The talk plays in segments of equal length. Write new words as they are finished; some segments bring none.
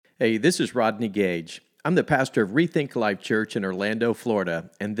Hey, this is Rodney Gage. I'm the pastor of Rethink Life Church in Orlando, Florida,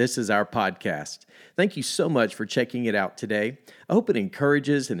 and this is our podcast. Thank you so much for checking it out today. I hope it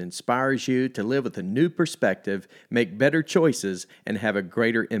encourages and inspires you to live with a new perspective, make better choices, and have a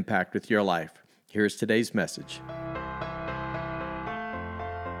greater impact with your life. Here's today's message.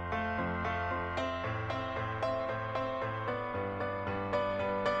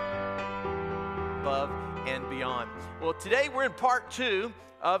 Above and beyond. Well, today we're in part 2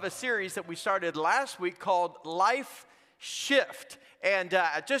 of a series that we started last week called Life Shift. And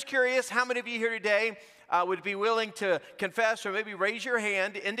just curious, how many of you here today would be willing to confess or maybe raise your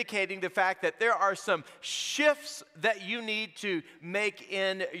hand indicating the fact that there are some shifts that you need to make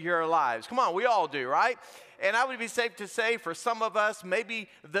in your lives? Come on, we all do, right? And I would be safe to say for some of us, maybe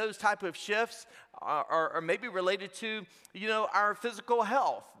those type of shifts are maybe related to, our physical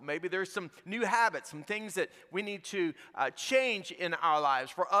health. Maybe there's some new habits, some things that we need to change in our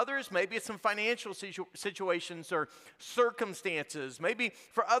lives. For others, maybe it's some financial situations or circumstances. Maybe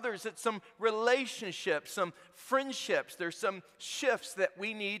for others, it's some relationships, some friendships. There's some shifts that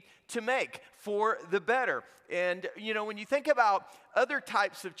we need to make for the better. And, when you think about other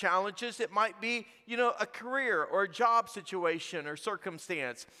types of challenges, it might be, a career or a job situation or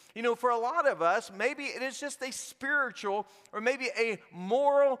circumstance. For a lot of us, maybe it is just a spiritual or maybe a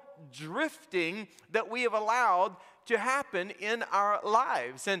moral drifting that we have allowed to happen in our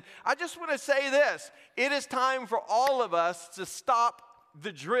lives. And I just want to say this, it is time for all of us to stop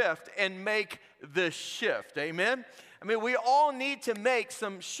the drift and make the shift. Amen? We all need to make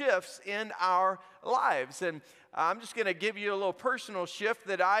some shifts in our lives. And I'm just going to give you a little personal shift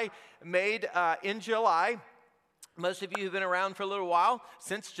that I made in July. Most of you who've been around for a little while,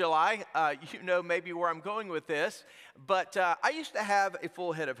 since July, you know maybe where I'm going with this. But I used to have a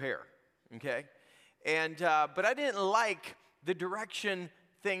full head of hair, okay? And but I didn't like the direction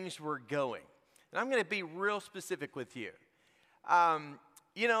things were going. And I'm going to be real specific with you. I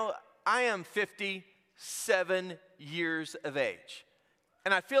am 57 years of age.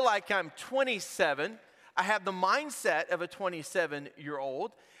 And I feel like I'm 27. I have the mindset of a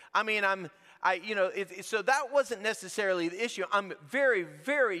 27-year-old. So that wasn't necessarily the issue. I'm very,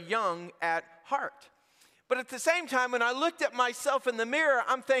 very young at heart. But at the same time, when I looked at myself in the mirror,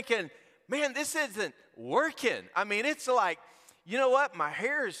 I'm thinking, man, this isn't working. It's like, you know what? My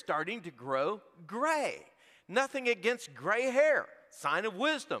hair is starting to grow gray. Nothing against gray hair. Sign of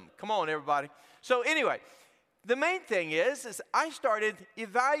wisdom. Come on, everybody. So anyway, the main thing is I started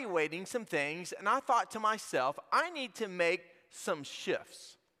evaluating some things, and I thought to myself, I need to make some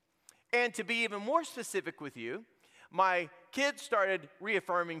shifts. And to be even more specific with you, my kids started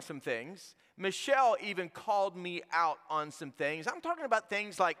reaffirming some things. Michelle even called me out on some things. I'm talking about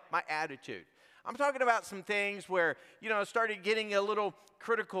things like my attitude. I'm talking about some things where, I started getting a little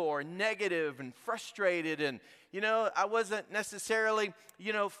critical or negative and frustrated, and, I wasn't necessarily,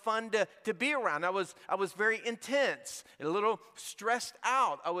 fun to be around. I was very intense, a little stressed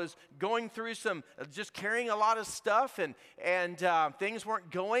out. I was going through just carrying a lot of stuff, and things weren't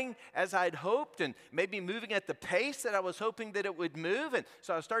going as I'd hoped, and maybe moving at the pace that I was hoping that it would move, and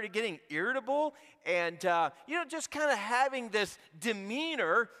so I started getting irritable, and, just kind of having this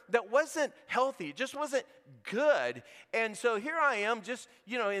demeanor that wasn't healthy. It just wasn't good. And so here I am just,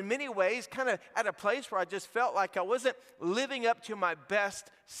 in many ways, kind of at a place where I just felt like I wasn't living up to my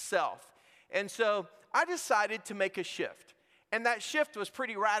best self. And so I decided to make a shift. And that shift was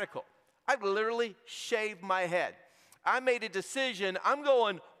pretty radical. I literally shaved my head. I made a decision. I'm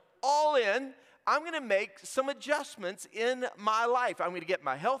going all in. I'm going to make some adjustments in my life. I'm going to get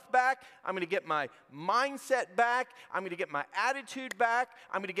my health back. I'm going to get my mindset back. I'm going to get my attitude back.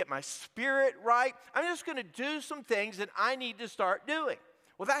 I'm going to get my spirit right. I'm just going to do some things that I need to start doing.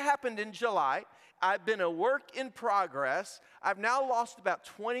 Well, that happened in July. I've been a work in progress. I've now lost about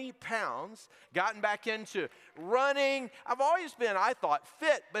 20 pounds, gotten back into running. I've always been, I thought,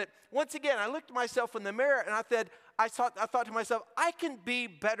 fit. But once again, I looked at myself in the mirror and I thought to myself, I can be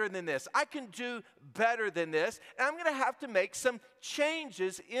better than this. I can do better than this. And I'm going to have to make some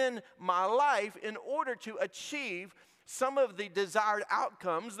changes in my life in order to achieve some of the desired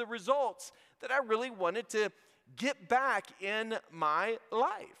outcomes, the results that I really wanted to get back in my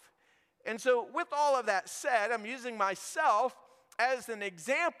life. And so with all of that said, I'm using myself as an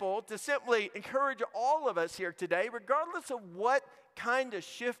example to simply encourage all of us here today, regardless of what kind of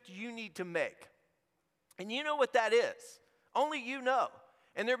shift you need to make. And you know what that is. Only you know.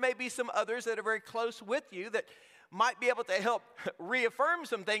 And there may be some others that are very close with you that might be able to help reaffirm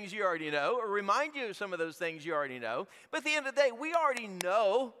some things you already know or remind you of some of those things you already know. But at the end of the day, we already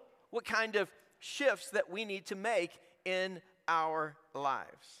know what kind of shifts that we need to make in our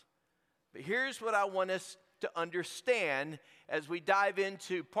lives. But here's what I want us to understand as we dive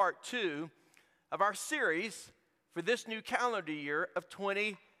into part 2 of our series for this new calendar year of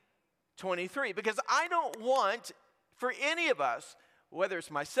 2023. Because I don't want for any of us, whether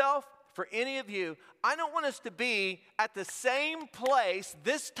it's myself, for any of you, I don't want us to be at the same place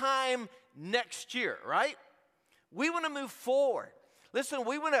this time next year, right? We want to move forward. Listen,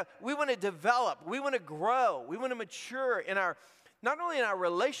 we want to develop, we want to grow, we want to mature in our, not only in our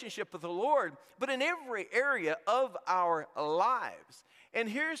relationship with the Lord, but in every area of our lives. And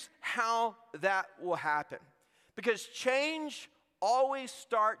here's how that will happen. Because change always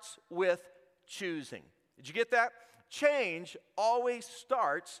starts with choosing. Did you get that? Change always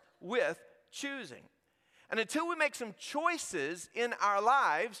starts with choosing. And until we make some choices in our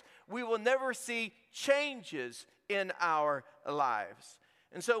lives, we will never see changes in our lives.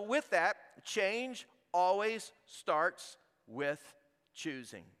 And so with that, change always starts with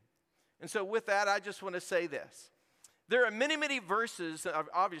choosing. And so with that, I just want to say this. There are many, many verses,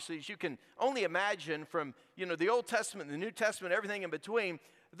 obviously, as you can only imagine from, the Old Testament, the New Testament, everything in between.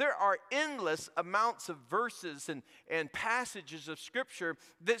 There are endless amounts of verses and passages of Scripture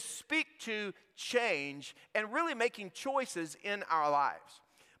that speak to change and really making choices in our lives.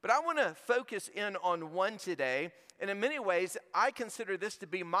 But I want to focus in on one today, and in many ways, I consider this to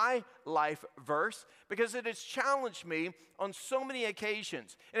be my life verse because it has challenged me on so many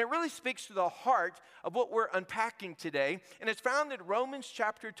occasions. And it really speaks to the heart of what we're unpacking today, and it's found in Romans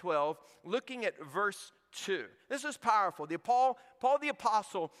chapter 12, looking at verse 2. This is powerful. Paul the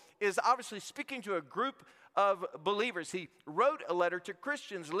Apostle is obviously speaking to a group of believers. He wrote a letter to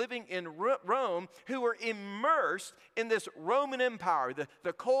Christians living in Rome who were immersed in this Roman Empire,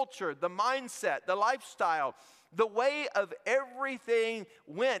 the culture, the mindset, the lifestyle, the way of everything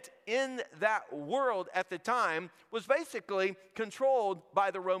went in that world at the time was basically controlled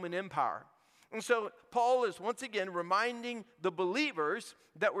by the Roman Empire. And so Paul is once again reminding the believers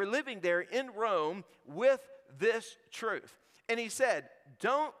that were living there in Rome with this truth. And he said,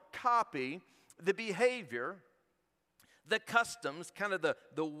 don't copy the behavior, the customs, kind of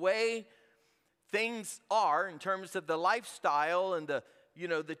the way things are in terms of the lifestyle and the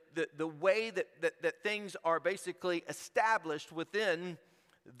way that things are basically established within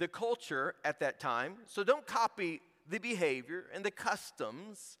the culture at that time. So don't copy the behavior and the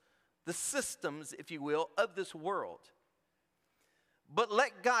customs, the systems, if you will, of this world. But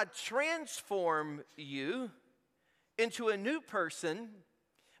let God transform you into a new person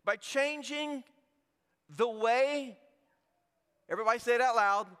by changing the way, everybody say it out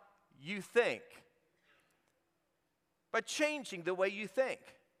loud, you think. By changing the way you think.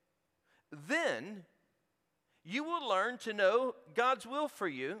 Then you will learn to know God's will for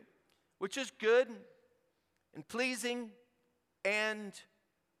you, which is good and pleasing and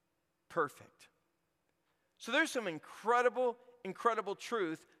perfect. So there's some incredible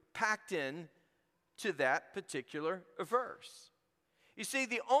truth packed in to that particular verse. You see,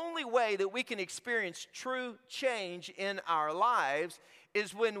 the only way that we can experience true change in our lives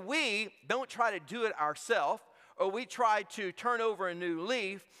is when we don't try to do it ourselves, or we try to turn over a new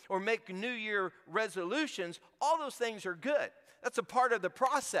leaf or make New Year resolutions. All those things are good. That's a part of the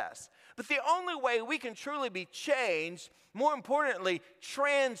process. But the only way we can truly be changed, more importantly,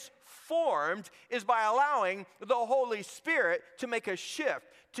 transformed, is by allowing the Holy Spirit to make a shift,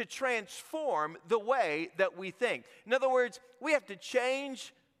 to transform the way that we think. In other words, we have to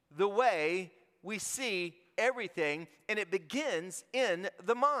change the way we see everything, and it begins in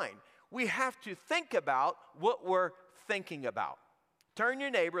the mind. We have to think about what we're thinking about. Turn your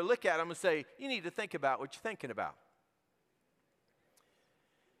neighbor, look at him, and say, you need to think about what you're thinking about.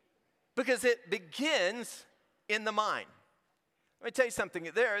 Because it begins in the mind. Let me tell you something.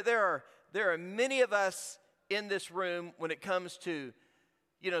 There are many of us in this room when it comes to,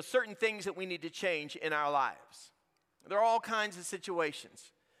 certain things that we need to change in our lives. There are all kinds of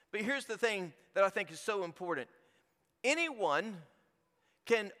situations. But here's the thing that I think is so important. Anyone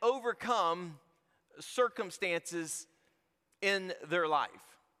can overcome circumstances in their life.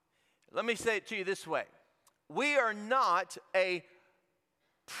 Let me say it to you this way. We are not a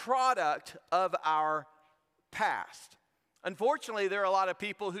product of our past. Unfortunately, there are a lot of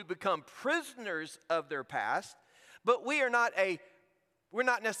people who become prisoners of their past, but we're not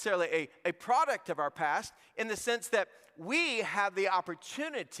necessarily a product of our past in the sense that we have the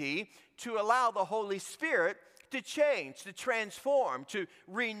opportunity to allow the Holy Spirit to change, to transform, to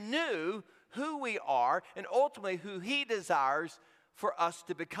renew who we are and ultimately who He desires for us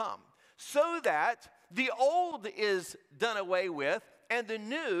to become, so that the old is done away with and the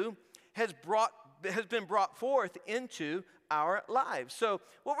new has been brought forth into our lives. So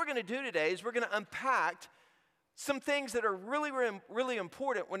what we're going to do today is we're going to unpack some things that are really, really, really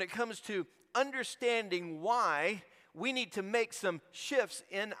important when it comes to understanding why we need to make some shifts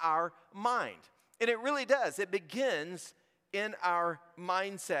in our mind. And it really does. It begins in our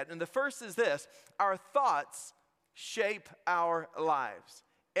mindset. And the first is this: our thoughts shape our lives.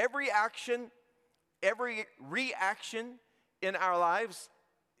 Every action, every reaction in our lives,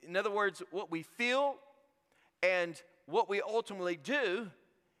 in other words, what we feel and what we ultimately do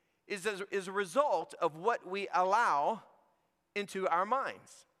is a result of what we allow into our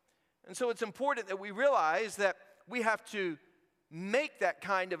minds. And so it's important that we realize that we have to make that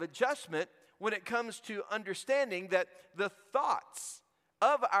kind of adjustment when it comes to understanding that the thoughts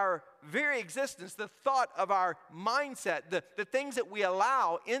of our very existence, the thought of our mindset, the things that we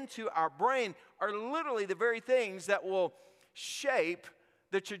allow into our brain are literally the very things that will shape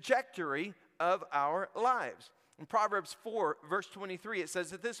the trajectory of our lives. In Proverbs 4, verse 23, it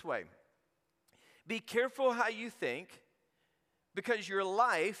says it this way: "Be careful how you think, because your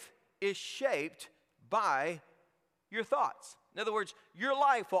life is shaped by your thoughts." In other words, your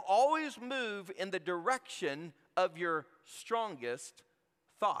life will always move in the direction of your strongest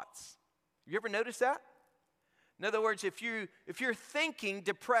thoughts. You ever notice that? In other words, if you're thinking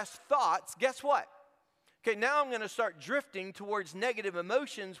depressed thoughts, guess what? Okay, now I'm going to start drifting towards negative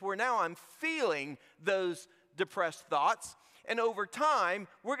emotions where now I'm feeling those depressed thoughts. And over time,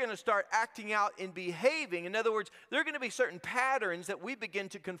 we're going to start acting out and behaving. In other words, there are going to be certain patterns that we begin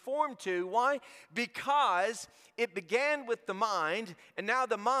to conform to. Why? Because it began with the mind, and now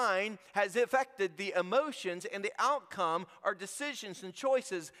the mind has affected the emotions, and the outcome are decisions and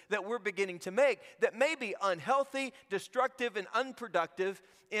choices that we're beginning to make that may be unhealthy, destructive, and unproductive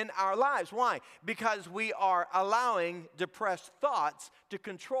in our lives. Why? Because we are allowing depressed thoughts to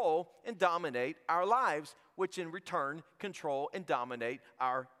control and dominate our lives, which in return control and dominate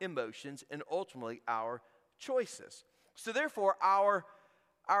our emotions and ultimately our choices. So therefore,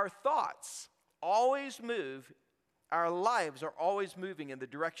 our thoughts always move, our lives are always moving in the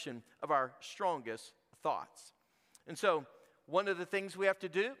direction of our strongest thoughts. And so one of the things we have to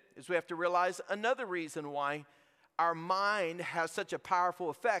do is we have to realize another reason why our mind has such a powerful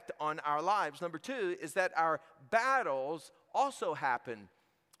effect on our lives. Number two is that our battles also happen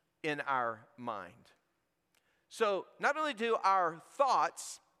in our mind. So not only do our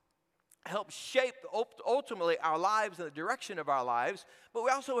thoughts help shape ultimately our lives and the direction of our lives, but we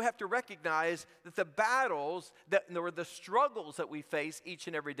also have to recognize that the battles, or the struggles that we face each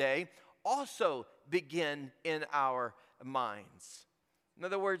and every day also begin in our minds. In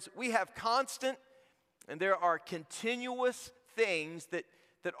other words, we have constant and there are continuous things that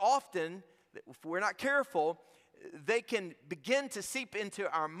often, if we're not careful, they can begin to seep into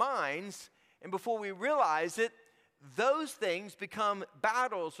our minds, and before we realize it, those things become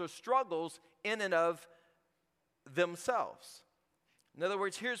battles or struggles in and of themselves. In other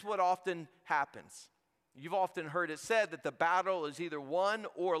words, here's what often happens. You've often heard it said that the battle is either won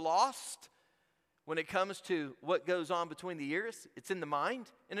or lost when it comes to what goes on between the ears. It's in the mind,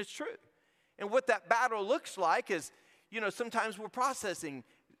 and it's true. And what that battle looks like is, sometimes we're processing,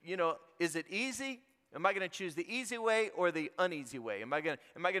 is it easy? Am I going to choose the easy way or the uneasy way? Am I going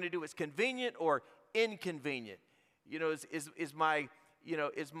to do what's convenient or inconvenient? Is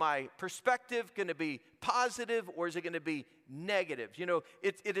my perspective going to be positive or is it going to be negative?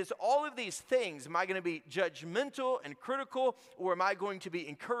 It is all of these things. Am I going to be judgmental and critical, or am I going to be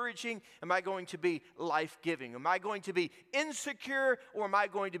encouraging? Am I going to be life-giving? Am I going to be insecure, or am I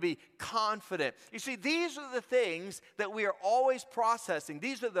going to be confident? You see, these are the things that we are always processing.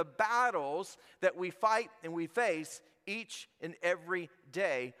 These are the battles that we fight and we face each and every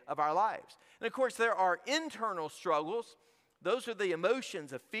day of our lives. And of course, there are internal struggles. Those are the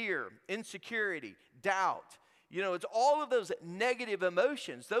emotions of fear, insecurity, doubt. It's all of those negative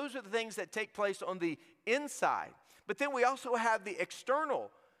emotions. Those are the things that take place on the inside. But then we also have the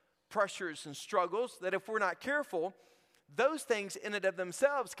external pressures and struggles that if we're not careful, those things in and of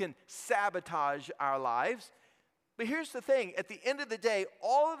themselves can sabotage our lives. But here's the thing. At the end of the day,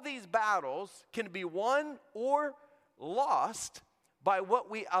 all of these battles can be won or lost by what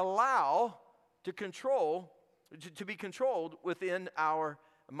we allow to be controlled within our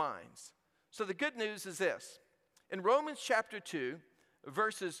minds. So the good news is this. In Romans chapter 2,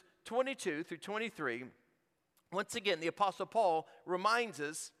 verses 22 through 23, once again, the Apostle Paul reminds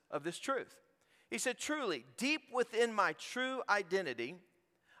us of this truth. He said, "Truly, deep within my true identity,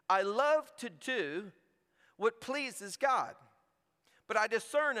 I love to do what pleases God. But I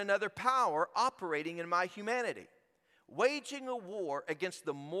discern another power operating in my humanity, waging a war against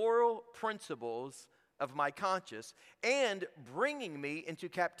the moral principles of my conscience and bringing me into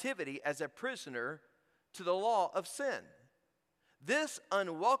captivity as a prisoner to the law of sin. This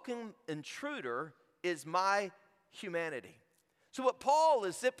unwelcome intruder is my humanity. So what Paul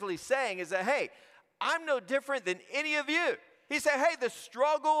is simply saying is that, hey, I'm no different than any of you. He said, hey, the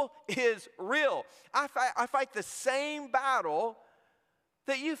struggle is real. I fight the same battle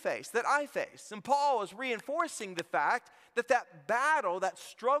that you face, that I face. And Paul is reinforcing the fact that that battle, that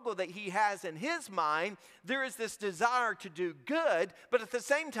struggle that he has in his mind, there is this desire to do good, but at the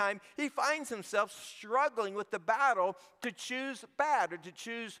same time, he finds himself struggling with the battle to choose bad or to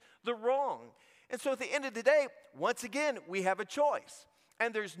choose the wrong. And so at the end of the day, once again, we have a choice.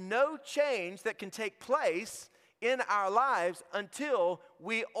 And there's no change that can take place in our lives until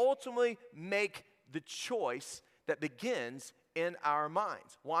we ultimately make the choice that begins in our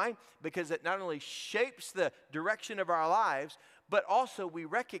minds. Why? Because it not only shapes the direction of our lives, but also we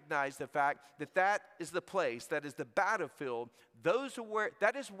recognize the fact that that is the place, that is the battlefield.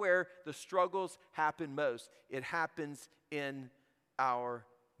 That is where the struggles happen most. It happens in our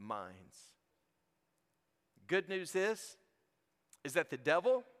minds. Good news is that the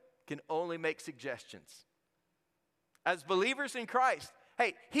devil can only make suggestions. As believers in Christ,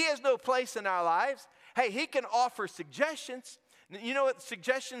 hey, he has no place in our lives. Hey, he can offer suggestions. You know what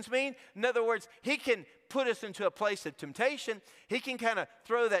suggestions mean? In other words, he can put us into a place of temptation. He can kind of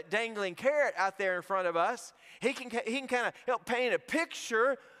throw that dangling carrot out there in front of us. He can kind of help paint a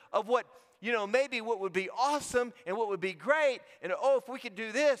picture of what, maybe what would be awesome and what would be great. And, if we could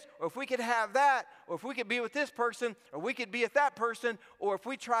do this, or if we could have that, or if we could be with this person, or we could be with that person, or if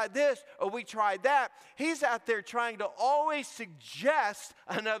we tried this, or we tried that. He's out there trying to always suggest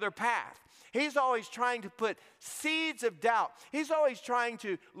another path. He's always trying to put seeds of doubt. He's always trying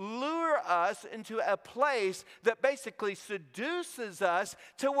to lure us into a place that basically seduces us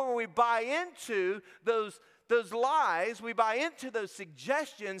to where we buy into those lies, we buy into those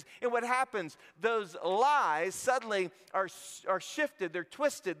suggestions, and what happens? Those lies suddenly are shifted, they're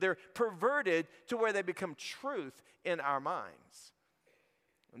twisted, they're perverted to where they become truth in our minds.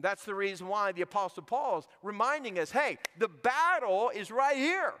 And that's the reason why the Apostle Paul is reminding us, hey, the battle is right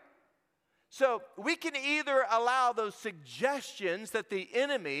here. So we can either allow those suggestions that the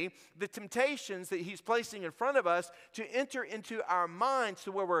enemy, the temptations that he's placing in front of us to enter into our minds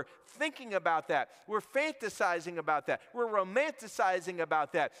to where we're thinking about that. We're fantasizing about that. We're romanticizing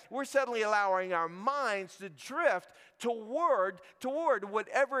about that. We're suddenly allowing our minds to drift toward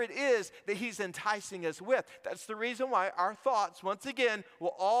whatever it is that he's enticing us with. That's the reason why our thoughts, once again,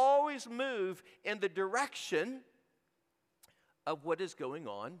 will always move in the direction of what is going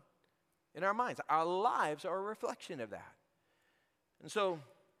on in our minds. Our lives are a reflection of that. And so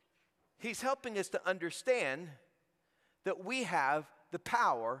he's helping us to understand that we have the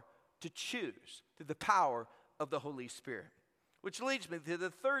power to choose through the power of the Holy Spirit. Which leads me to the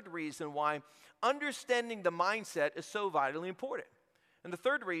third reason why understanding the mindset is so vitally important. And the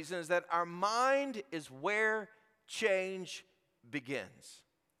third reason is that our mind is where change begins.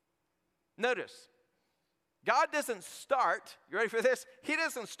 Notice, God doesn't start, you ready for this? He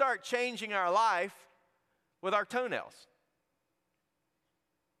doesn't start changing our life with our toenails.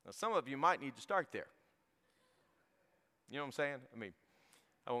 Now, some of you might need to start there. You know what I'm saying?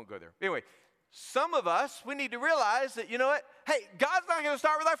 I won't go there. Anyway, some of us, we need to realize that, hey, God's not going to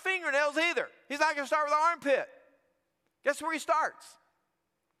start with our fingernails either. He's not going to start with our armpit. Guess where he starts?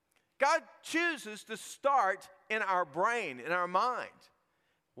 God chooses to start in our brain, in our mind.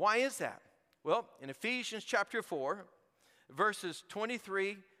 Why is that? Well, in Ephesians chapter 4, verses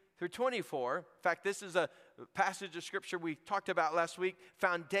 23 through 24, in fact, this is a passage of scripture we talked about last week,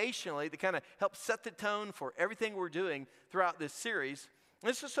 foundationally, to kind of help set the tone for everything we're doing throughout this series.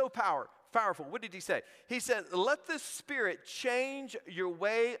 This is so powerful. What did he say? He said, let the Spirit change your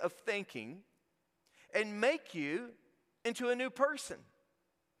way of thinking and make you into a new person.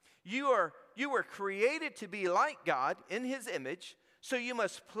 You were created to be like God in his image, so you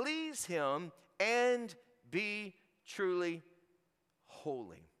must please him and be truly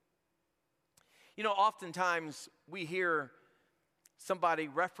holy. Oftentimes we hear somebody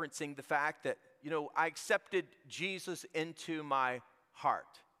referencing the fact that, I accepted Jesus into my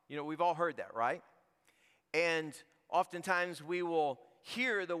heart. We've all heard that, right? And oftentimes we will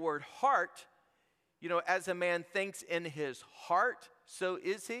hear the word heart, as a man thinks in his heart, so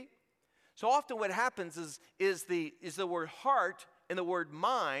is he. So often what happens is the word heart and the word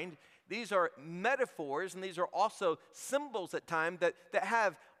mind, these are metaphors, and these are also symbols at times that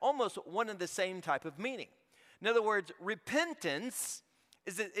have almost one and the same type of meaning. In other words, repentance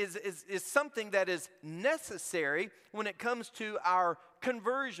is something that is necessary when it comes to our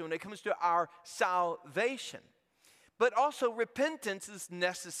conversion, when it comes to our salvation. But also repentance is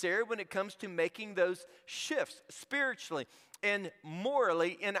necessary when it comes to making those shifts spiritually and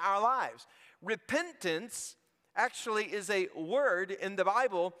morally in our lives. Repentance actually is a word in the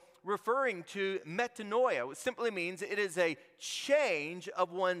Bible referring to metanoia, which simply means it is a change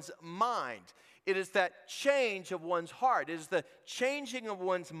of one's mind. It is that change of one's heart. It is the changing of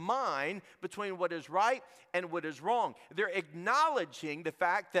one's mind between what is right and what is wrong. They're acknowledging the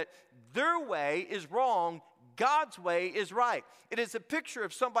fact that their way is wrong, God's way is right. It is a picture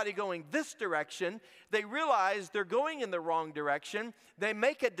of somebody going this direction. They realize they're going in the wrong direction. They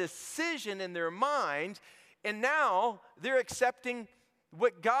make a decision in their mind, and now they're accepting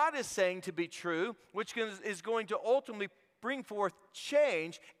what God is saying to be true, which is going to ultimately bring forth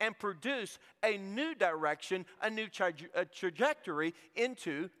change and produce a new direction, a new trajectory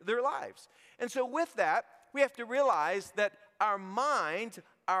into their lives. And so with that, we have to realize that our mind,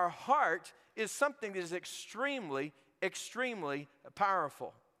 our heart, is something that is extremely, extremely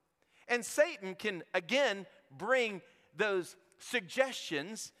powerful. And Satan can, again, bring those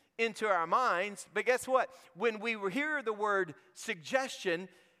suggestions into our minds. But guess what? When we hear the word suggestion,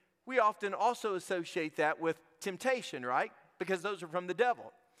 we often also associate that with temptation, right? Because those are from the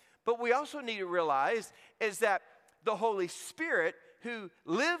devil. But we also need to realize is that the Holy Spirit who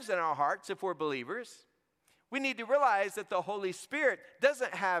lives in our hearts, if we're believers, we need to realize that the Holy Spirit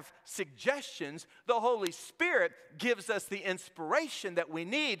doesn't have suggestions. The Holy Spirit gives us the inspiration that we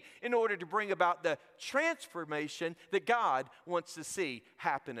need in order to bring about the transformation that God wants to see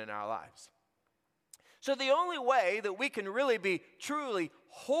happen in our lives. So the only way that we can really be truly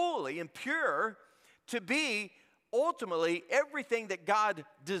holy and pure, to be ultimately everything that God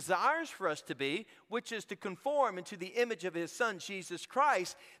desires for us to be, which is to conform into the image of His Son, Jesus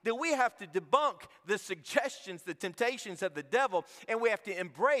Christ, that we have to debunk the suggestions, the temptations of the devil, and we have to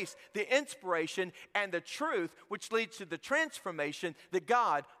embrace the inspiration and the truth, which leads to the transformation that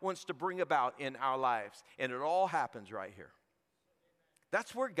God wants to bring about in our lives. And it all happens right here.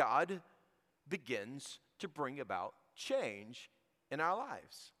 That's where God begins to bring about change in our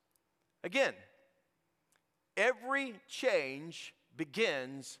lives. Again, every change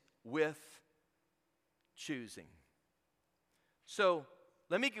begins with choosing. So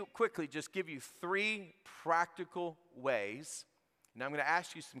let me quickly just give you 3 practical ways. And I'm going to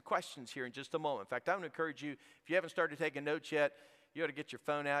ask you some questions here in just a moment. In fact, I'm going to encourage you, if you haven't started taking notes yet, you ought to get your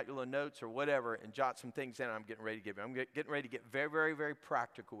phone out, your little notes or whatever, and jot some things down I'm getting ready to give you. I'm getting ready to get very, very, very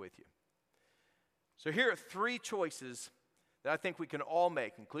practical with you. So here are 3 choices that I think we can all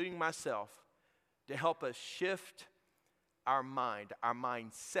make, including myself, to help us shift our mind, our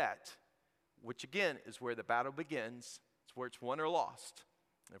mindset, which again is where the battle begins. It's where it's won or lost.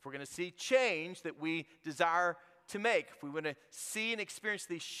 And if we're going to see change that we desire to make, if we want to see and experience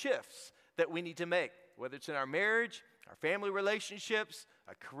these shifts that we need to make, whether it's in our marriage, our family relationships,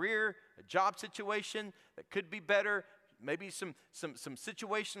 a career, a job situation that could be better, maybe some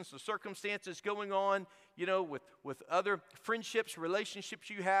situations, some circumstances going on, with other friendships, relationships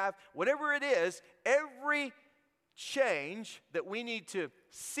you have, whatever it is, every change that we need to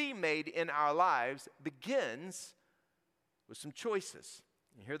see made in our lives begins with some choices.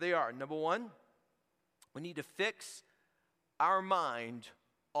 And here they are. Number 1, we need to fix our mind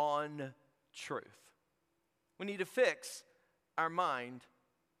on truth. We need to fix our mind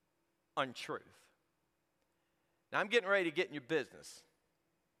on truth. Now, I'm getting ready to get in your business.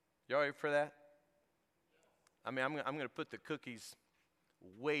 You all ready for that? I mean, I'm going to put the cookies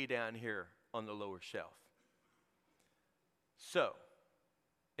way down here on the lower shelf. So,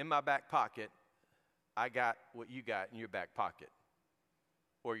 in my back pocket, I got what you got in your back pocket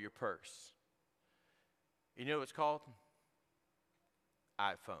or your purse. You know what it's called?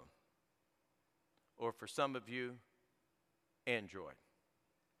 iPhone. Or for some of you, Android.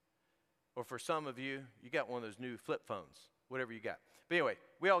 Or for some of you, you got one of those new flip phones, whatever you got. But anyway,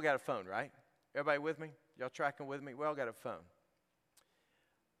 we all got a phone, right? Everybody with me? Y'all tracking with me? We all got a phone.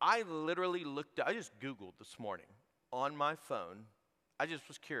 I literally I just Googled this morning on my phone. I just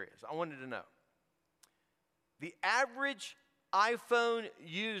was curious. I wanted to know. The average iPhone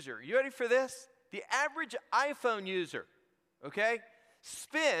user, you ready for this? The average iPhone user, okay,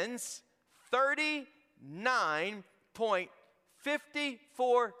 spends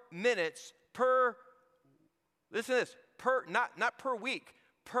 39.54 minutes per, listen to this, not per week,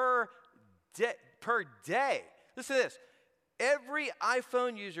 per day. Listen to this. Every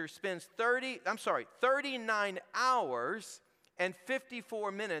iPhone user spends 39 hours and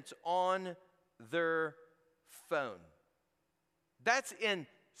 54 minutes on their phone. That's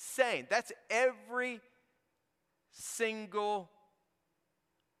insane. That's every single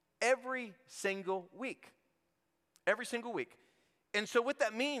every single week. Every single week. And so what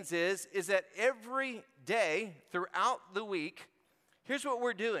that means is that every day throughout the week, here's what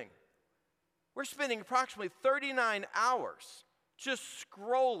we're doing. We're spending approximately 39 hours just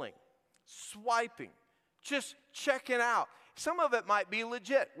scrolling, swiping, just checking out. Some of it might be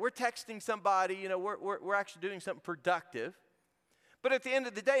legit. We're texting somebody, we're actually doing something productive. But at the end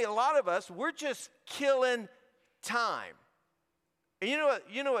of the day, a lot of us, we're just killing time. And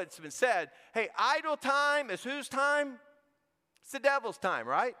you know what's been said? Hey, idle time is whose time? It's the devil's time,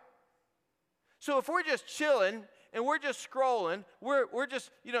 right? So if we're just chilling and we're just scrolling, we're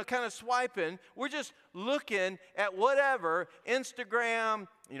just, kind of swiping, we're just looking at whatever, Instagram,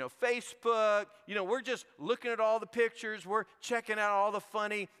 Facebook, we're just looking at all the pictures, we're checking out all the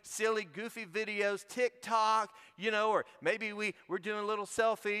funny, silly, goofy videos, TikTok, or maybe we're doing little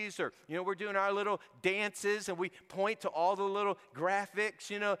selfies, or, we're doing our little dances and we point to all the little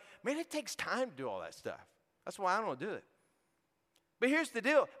graphics, Man, it takes time to do all that stuff. That's why I don't do it. But here's the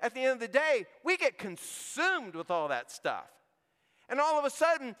deal. At the end of the day, we get consumed with all that stuff. And all of a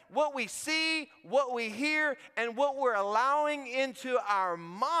sudden, what we see, what we hear, and what we're allowing into our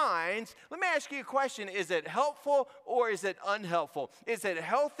minds, let me ask you a question. Is it helpful or is it unhelpful? Is it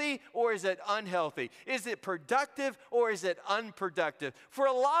healthy or is it unhealthy? Is it productive or is it unproductive? For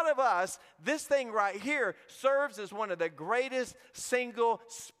a lot of us, this thing right here serves as one of the greatest single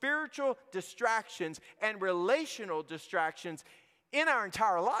spiritual distractions and relational distractions in our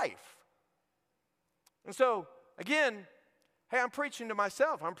entire life. And so, again, hey, I'm preaching to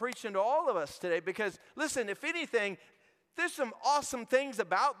myself. I'm preaching to all of us today because, listen, if anything, there's some awesome things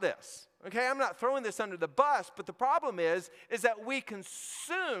about this. Okay, I'm not throwing this under the bus, but the problem is that we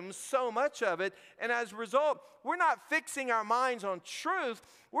consume so much of it, and as a result, we're not fixing our minds on truth.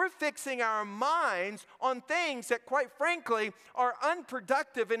 We're fixing our minds on things that, quite frankly, are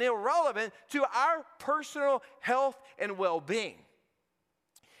unproductive and irrelevant to our personal health and well-being.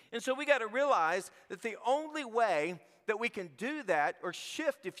 And so we got to realize that the only way that we can do that, or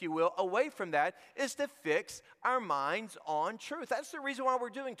shift, if you will, away from that, is to fix our minds on truth. That's the reason why we're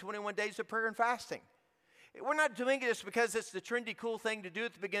doing 21 days of prayer and fasting. We're not doing it just because it's the trendy, cool thing to do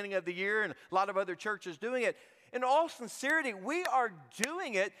at the beginning of the year, and a lot of other churches doing it. In all sincerity, we are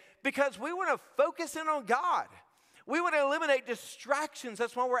doing it because we want to focus in on God. We want to eliminate distractions.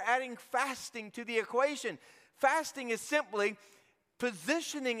 That's why we're adding fasting to the equation. Fasting is simply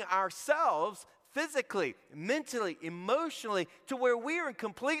positioning ourselves physically, mentally, emotionally, to where we are in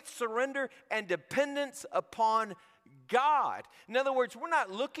complete surrender and dependence upon God. In other words, we're not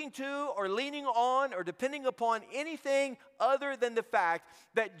looking to or leaning on or depending upon anything other than the fact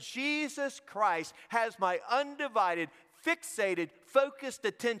that Jesus Christ has my undivided, fixated, focused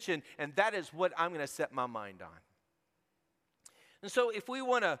attention, and that is what I'm going to set my mind on. And so if we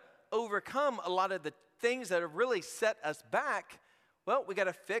want to overcome a lot of the things that have really set us back, well, we got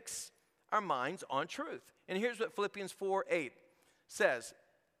to fix our minds on truth. And here's what Philippians 4:8 says.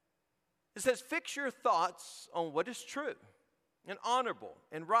 It says, fix your thoughts on what is true and honorable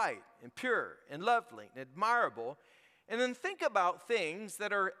and right and pure and lovely and admirable, and then think about things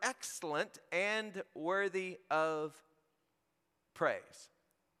that are excellent and worthy of praise.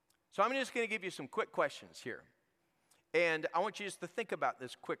 So I'm just going to give you some quick questions here. And I want you just to think about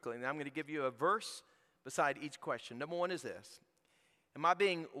this quickly. And I'm going to give you a verse beside each question. Number one is this. Am I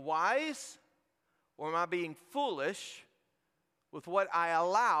being wise or am I being foolish with what I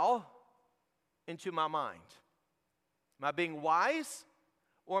allow into my mind? Am I being wise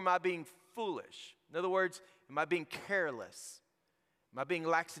or am I being foolish? In other words, am I being careless? Am I being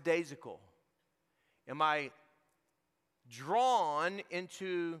lackadaisical? Am I drawn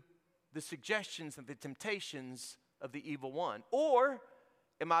into the suggestions and the temptations of the evil one? Or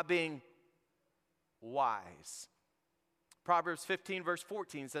am I being wise? Proverbs 15 verse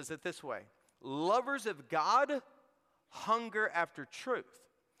 14 says it this way. Lovers of God hunger after truth,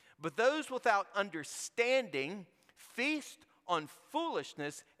 but those without understanding feast on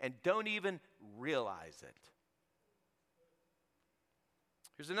foolishness and don't even realize it.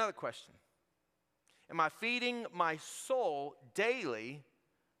 Here's another question. Am I feeding my soul daily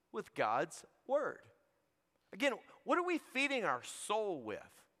with God's word? Again, what are we feeding our soul with?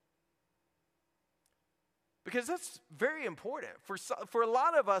 Because that's very important. For a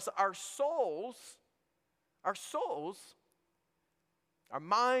lot of us, our souls, our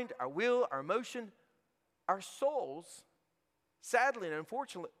mind, our will, our emotion, our souls, sadly and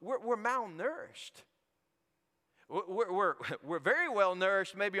unfortunately, we're malnourished. We're very well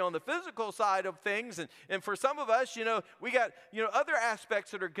nourished maybe on the physical side of things. And for some of us, we got, other aspects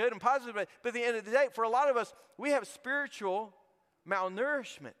that are good and positive. But at the end of the day, for a lot of us, we have spiritual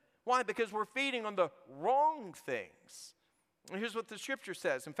malnourishment. Why? Because we're feeding on the wrong things. And here's what the scripture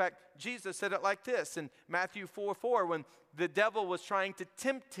says. In fact, Jesus said it like this in Matthew 4:4 when the devil was trying to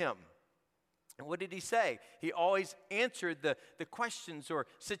tempt him. And what did he say? He always answered the questions or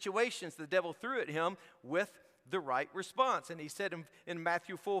situations the devil threw at him with the right response. And he said in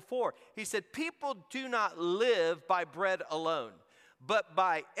Matthew 4:4, he said, people do not live by bread alone, but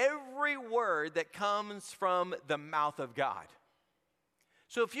by every word that comes from the mouth of God.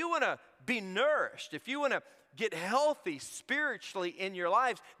 So if you want to be nourished, if you want to get healthy spiritually in your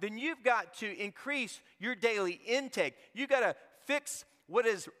lives, then you've got to increase your daily intake. You've got to fix what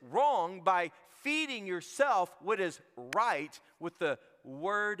is wrong by feeding yourself what is right with the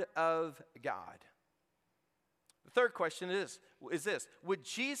Word of God. The third question is this. Would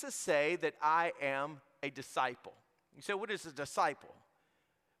Jesus say that I am a disciple? You say, what is a disciple?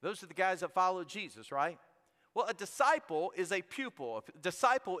 Those are the guys that follow Jesus, right? Well, a disciple is a pupil. A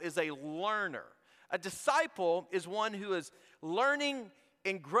disciple is a learner. A disciple is one who is learning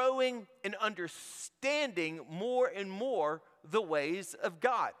and growing and understanding more and more the ways of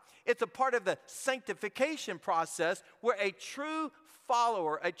God. It's a part of the sanctification process where a true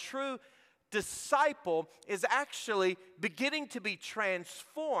follower, a true disciple is actually beginning to be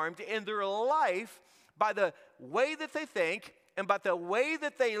transformed in their life by the way that they think and by the way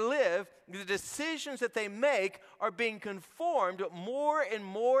that they live. The decisions that they make are being conformed more and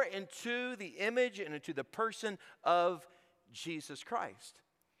more into the image and into the person of Jesus Christ.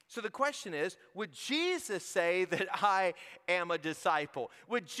 So the question is, would Jesus say that I am a disciple?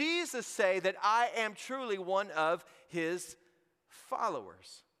 Would Jesus say that I am truly one of his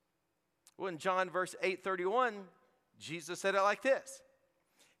followers? Well, in John verse 8:31, Jesus said it like this.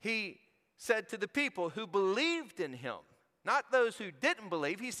 He said to the people who believed in him, not those who didn't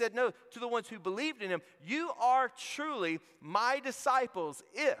believe. He said, no, to the ones who believed in him, you are truly my disciples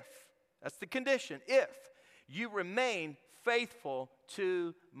if, that's the condition, if you remain faithful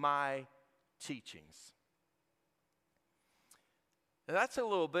to my teachings. Now that's a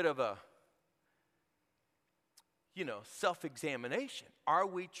little bit of a, self-examination. Are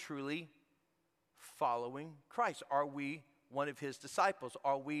we truly following Christ? Are we one of his disciples?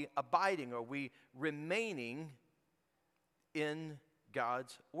 Are we abiding? Are we remaining in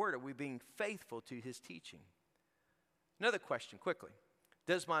God's word? Are we being faithful to his teaching? Another question, quickly.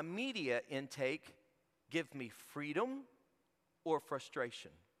 Does my media intake give me freedom or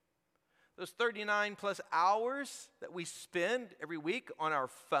frustration? Those 39 plus hours that we spend every week on our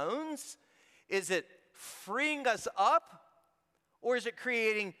phones, is it freeing us up, or is it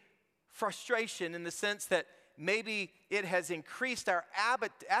creating frustration in the sense that maybe it has increased our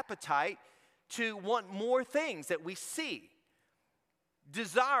appetite to want more things that we see,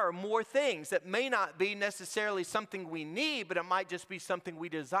 desire more things that may not be necessarily something we need, but it might just be something we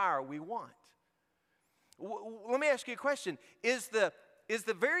desire, we want? Let me ask you a question. Is the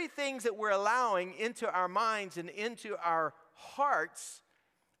very things that we're allowing into our minds and into our hearts,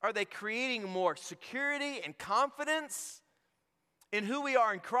 are they creating more security and confidence in who we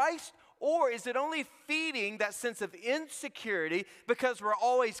are in Christ? Or is it only feeding that sense of insecurity because we're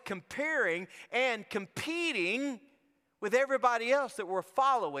always comparing and competing with everybody else that we're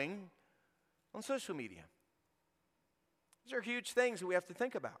following on social media? These are huge things that we have to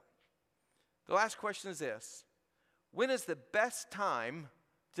think about. The last question is this. When is the best time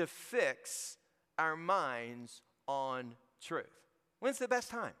to fix our minds on truth? When's the best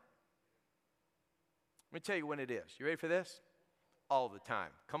time? Let me tell you when it is. You ready for this? All the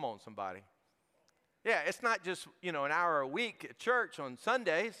time. Come on, somebody. Yeah, it's not just, an hour a week at church on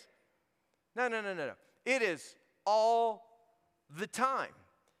Sundays. No. It is all the time.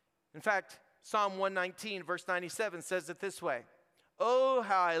 In fact, Psalm 119, verse 97 says it this way. Oh,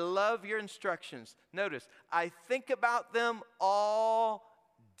 how I love your instructions. Notice, I think about them all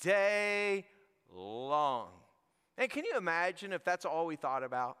day long. And can you imagine if that's all we thought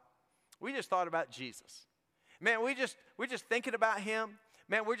about? We just thought about Jesus. Man, we're just thinking about him.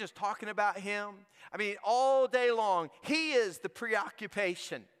 Man, we're just talking about him. I mean, all day long, he is the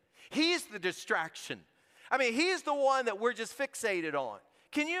preoccupation. He's the distraction. I mean, he's the one that we're just fixated on.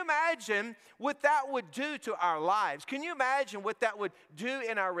 Can you imagine what that would do to our lives? Can you imagine what that would do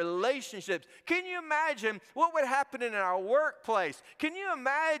in our relationships? Can you imagine what would happen in our workplace? Can you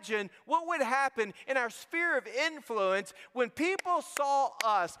imagine what would happen in our sphere of influence when people saw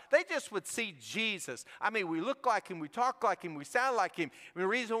us? They just would see Jesus. I mean, we look like him, we talk like him, we sound like him. And the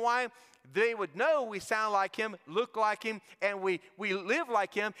reason why? they would know we sound like him, look like him, and we live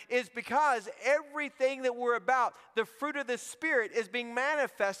like him is because everything that we're about, the fruit of the Spirit, is being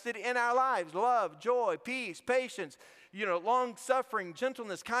manifested in our lives. Love, joy, peace, patience, long-suffering,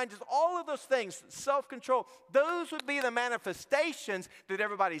 gentleness, kindness, all of those things, self-control. Those would be the manifestations that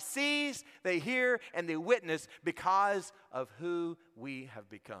everybody sees, they hear, and they witness because of who we have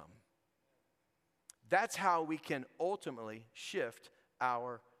become. That's how we can ultimately shift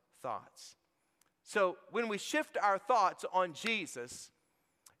our thoughts. So when we shift our thoughts on Jesus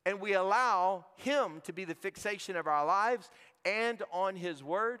and we allow him to be the fixation of our lives and on his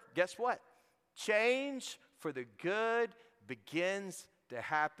word, guess what? Change for the good begins to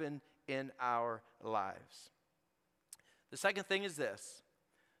happen in our lives. The second thing is this.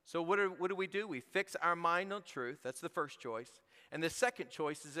 So what do? We fix our mind on truth. That's the first choice. And the second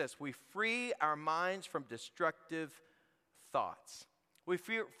choice is this. We free our minds from destructive thoughts. We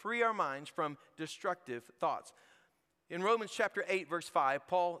free our minds from destructive thoughts. In Romans chapter 8, verse 5,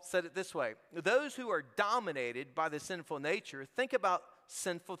 Paul said it this way. Those who are dominated by the sinful nature think about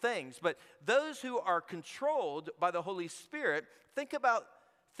sinful things. But those who are controlled by the Holy Spirit think about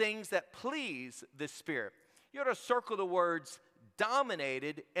things that please the Spirit. You ought to circle the words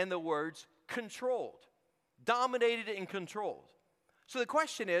dominated and the words controlled. Dominated and controlled. So the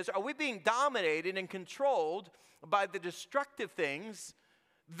question is, are we being dominated and controlled by the destructive things,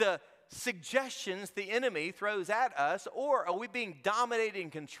 the suggestions the enemy throws at us, or are we being dominated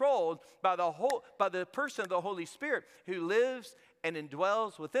and controlled by the person of the Holy Spirit who lives and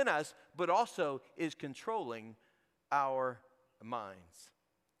indwells within us, but also is controlling our minds?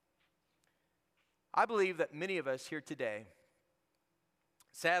 I believe that many of us here today,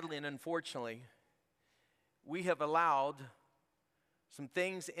 sadly and unfortunately, we have allowed some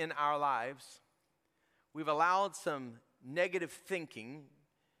things in our lives. We've allowed some negative thinking.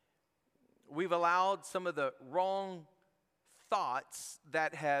 We've allowed some of the wrong thoughts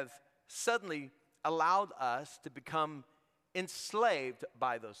that have suddenly allowed us to become enslaved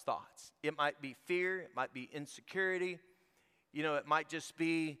by those thoughts. It might be fear. It might be insecurity. It might just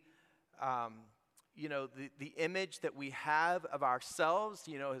be, the image that we have of ourselves,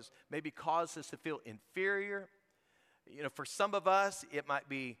 has maybe caused us to feel inferior. For some of us, it might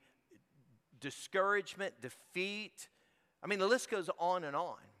be discouragement, defeat. The list goes on and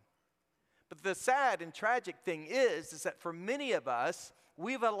on. But the sad and tragic thing is that for many of us,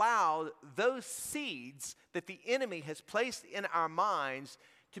 we've allowed those seeds that the enemy has placed in our minds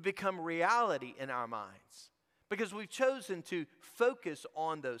to become reality in our minds because we've chosen to focus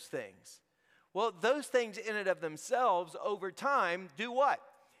on those things. Well, those things in and of themselves over time do what?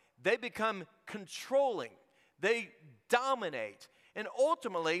 They become controlling. They dominate. And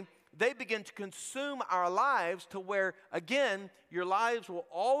ultimately, they begin to consume our lives to where, again, your lives will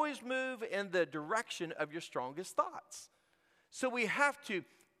always move in the direction of your strongest thoughts. So we have to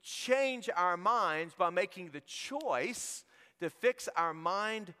change our minds by making the choice to fix our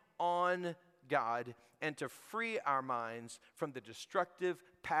mind on God and to free our minds from the destructive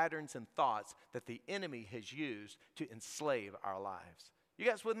patterns and thoughts that the enemy has used to enslave our lives. You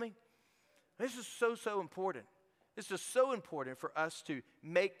guys with me? This is so important. This is so important for us to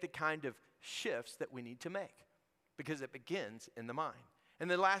make the kind of shifts that we need to make because it begins in the mind. And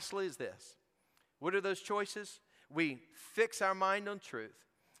then lastly is this. What are those choices? We fix our mind on truth.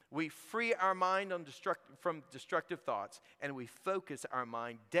 We free our mind from destructive thoughts. And we focus our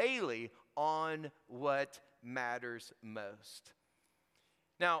mind daily on what matters most.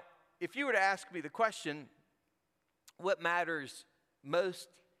 Now, if you were to ask me the question, what matters most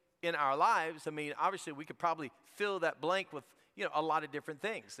in our lives, obviously we could probably fill that blank with, a lot of different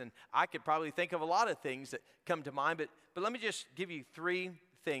things. And I could probably think of a lot of things that come to mind, but let me just give you three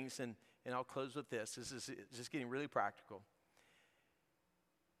things, and I'll close with this. This is just getting really practical.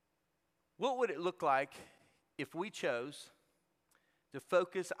 What would it look like if we chose to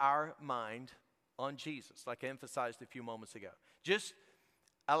focus our mind on Jesus, like I emphasized a few moments ago? Just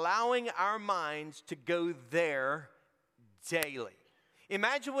allowing our minds to go there daily.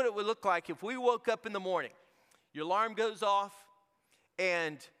 Imagine what it would look like if we woke up in the morning, your alarm goes off,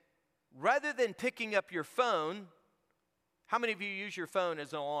 and rather than picking up your phone, how many of you use your phone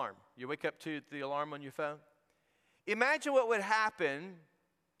as an alarm? You wake up to the alarm on your phone? Imagine what would happen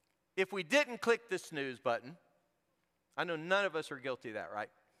if we didn't click the snooze button. I know none of us are guilty of that, right?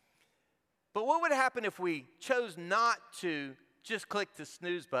 But what would happen if we chose not to just click the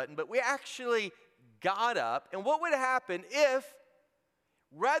snooze button, but we actually got up? And what would happen if,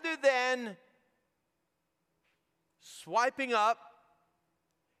 rather than swiping up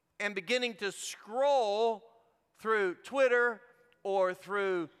and beginning to scroll through Twitter or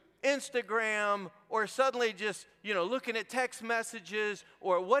through Instagram or suddenly just, looking at text messages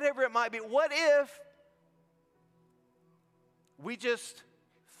or whatever it might be. What if we just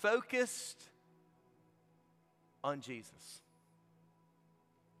focused on Jesus?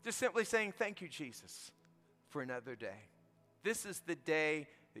 Just simply saying, thank you, Jesus, for another day. This is the day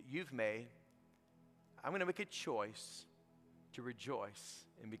that you've made. I'm going to make a choice to rejoice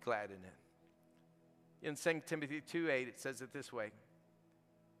and be glad in it. In 2 Timothy 2:8, it says it this way.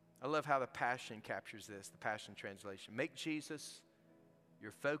 I love how the Passion captures this, the Passion Translation. Make Jesus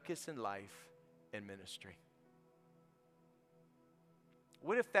your focus in life and ministry.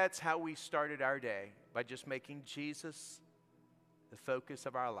 What if that's how we started our day, by just making Jesus the focus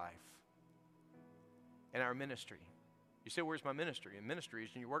of our life and our ministry? You say, where's my ministry? And ministry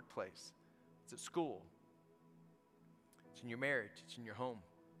is in your workplace. It's at school. It's in your marriage. It's in your home.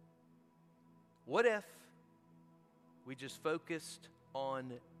 What if we just focused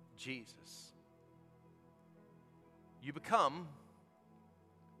on Jesus? You become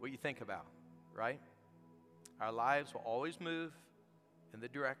what you think about, right? Our lives will always move in the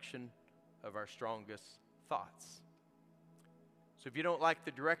direction of our strongest thoughts. So if you don't like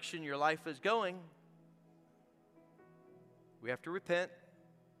the direction your life is going, we have to repent.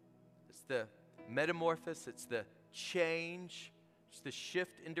 It's the metamorphosis, it's the change, it's the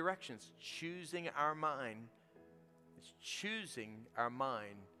shift in directions, choosing our mind. It's choosing our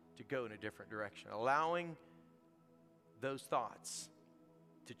mind to go in a different direction, allowing those thoughts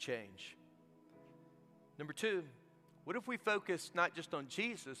to change. Number two, what if we focused not just on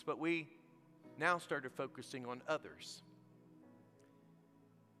Jesus, but we now started focusing on others?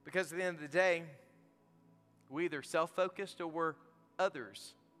 Because at the end of the day, we're either self-focused or we're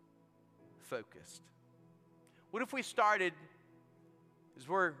others-focused. What if we started, as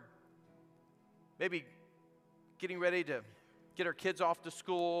we're maybe getting ready to get our kids off to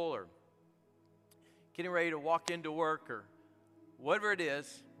school or getting ready to walk into work or whatever it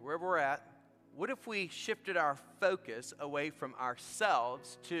is, wherever we're at, what if we shifted our focus away from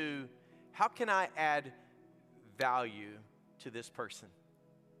ourselves to how can I add value to this person?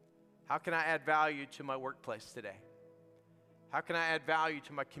 How can I add value to my workplace today? How can I add value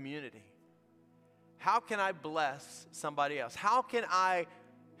to my community? How can I bless somebody else? How can I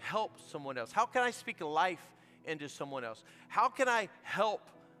help someone else? How can I speak life into someone else? How can I help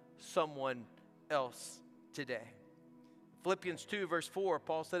someone else today? Philippians 2 verse 4,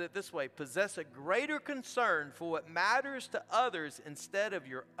 Paul said it this way, possess a greater concern for what matters to others instead of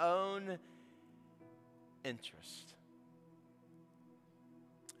your own interest.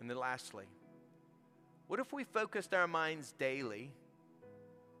 And then lastly, what if we focused our minds daily,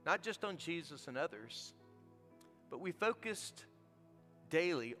 not just on Jesus and others, but we focused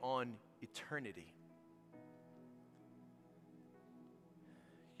daily on eternity?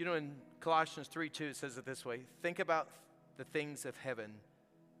 In Colossians 3:2, it says it this way, think about the things of heaven,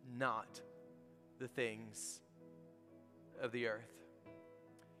 not the things of the earth.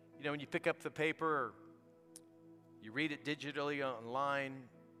 When you pick up the paper or you read it digitally online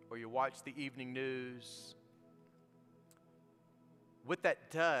or you watch the evening news, what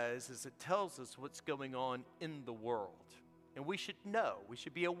that does is it tells us what's going on in the world. And we should know, we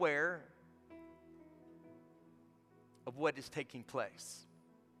should be aware of what is taking place.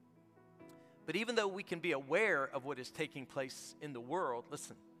 But even though we can be aware of what is taking place in the world,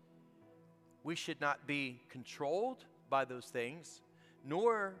 listen, we should not be controlled by those things,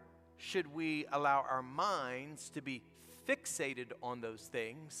 nor should we allow our minds to be fixated on those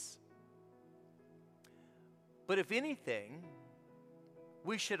things. But if anything,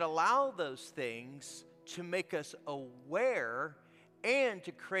 we should allow those things to make us aware and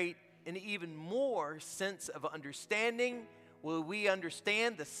to create an even more sense of understanding. Will we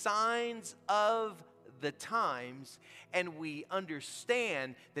understand the signs of the times, and we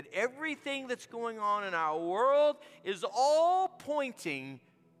understand that everything that's going on in our world is all pointing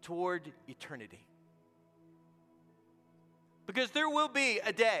toward eternity. Because there will be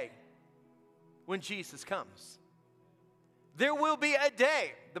a day when Jesus comes. There will be a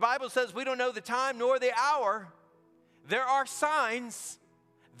day. The Bible says we don't know the time nor the hour. There are signs.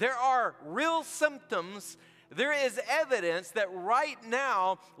 There are real symptoms. There is evidence that right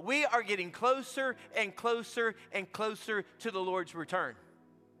now we are getting closer and closer and closer to the Lord's return.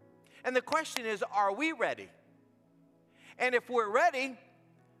 And the question is, are we ready? And if we're ready,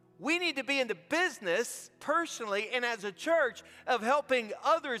 we need to be in the business personally and as a church of helping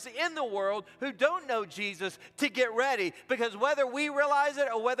others in the world who don't know Jesus to get ready. Because whether we realize it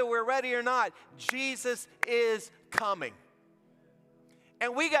or whether we're ready or not, Jesus is coming.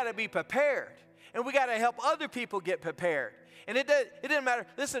 And we got to be prepared. And we got to help other people get prepared. And it didn't matter,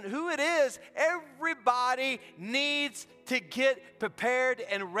 listen, who it is, everybody needs to get prepared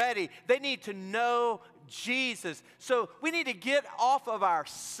and ready. They need to know Jesus. So we need to get off of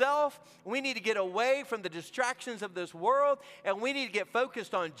ourself. We need to get away from the distractions of this world, and we need to get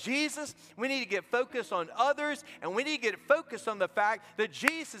focused on Jesus. We need to get focused on others, and we need to get focused on the fact that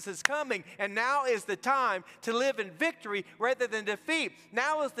Jesus is coming, and now is the time to live in victory rather than defeat.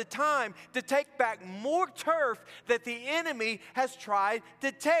 Now is the time to take back more turf that the enemy has tried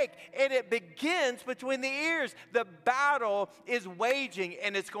to take, and it begins between the ears. The battle is waging,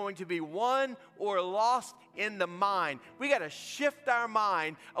 and it's going to be won or lost in the mind. We got to shift our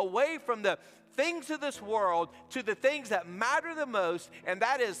mind away from the things of this world to the things that matter the most, and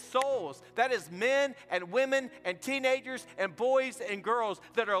that is souls. That is men and women and teenagers and boys and girls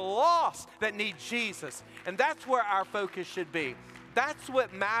that are lost that need Jesus. And that's where our focus should be. That's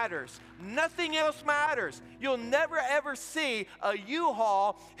what matters. Nothing else matters. You'll never ever see a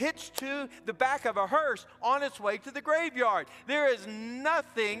U-Haul hitched to the back of a hearse on its way to the graveyard. There is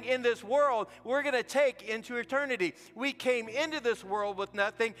nothing in this world we're going to take into eternity. We came into this world with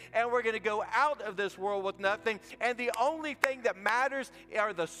nothing, and we're going to go out of this world with nothing. And the only thing that matters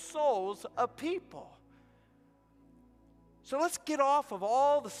are the souls of people. So let's get off of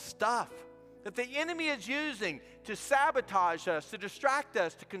all the stuff that the enemy is using to sabotage us, to distract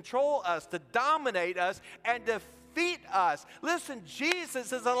us, to control us, to dominate us, and defeat us. Listen,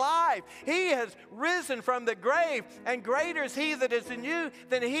 Jesus is alive. He has risen from the grave, and greater is he that is in you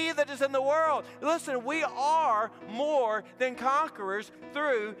than he that is in the world. Listen, we are more than conquerors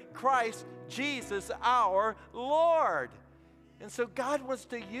through Christ Jesus our Lord. And so God wants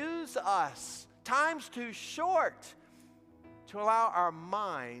to use us. Time's too short to allow our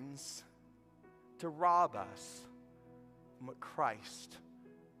minds to rob us from what Christ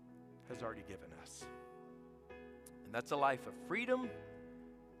has already given us. And that's a life of freedom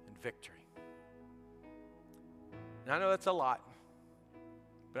and victory. And I know that's a lot,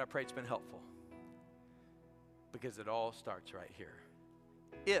 but I pray it's been helpful, because it all starts right here.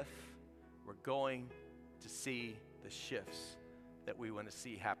 If we're going to see the shifts that we want to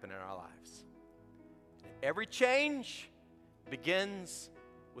see happen in our lives. Every change begins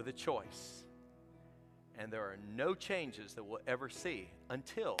with a choice. And there are no changes that we'll ever see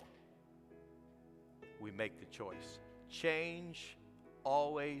until we make the choice. Change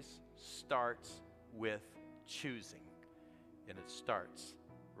always starts with choosing, and it starts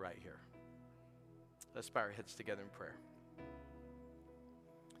right here. Let's bow our heads together in prayer.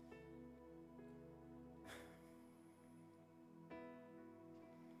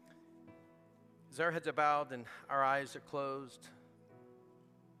 As our heads are bowed and our eyes are closed,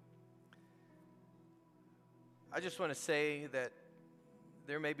 I just want to say that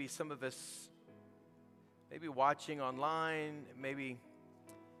there may be some of us maybe watching online, maybe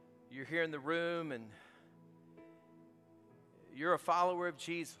you're here in the room and you're a follower of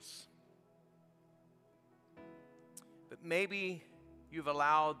Jesus. But maybe you've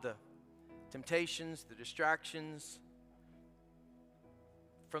allowed the temptations, the distractions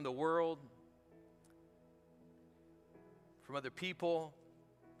from the world, from other people.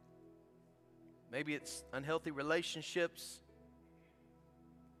 Maybe it's unhealthy relationships,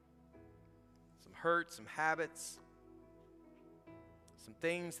 some hurt, some habits, some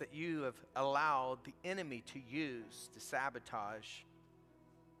things that you have allowed the enemy to use to sabotage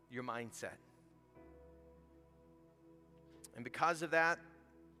your mindset. And because of that,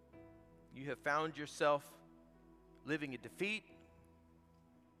 you have found yourself living in defeat,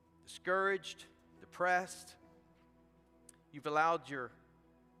 discouraged, depressed. You've allowed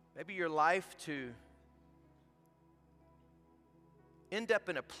maybe your life to end up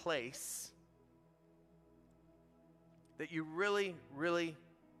in a place that you really, really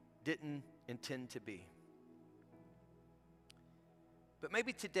didn't intend to be. But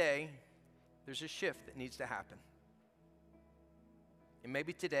maybe today, there's a shift that needs to happen. And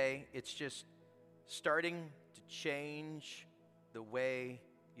maybe today, it's just starting to change the way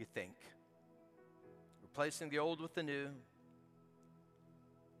you think. Replacing the old with the new,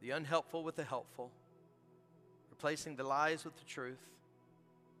 the unhelpful with the helpful, replacing the lies with the truth,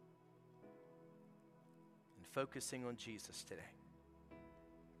 and focusing on Jesus today.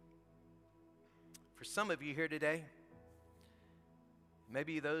 For some of you here today,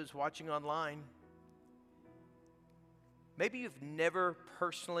 maybe those watching online, maybe you've never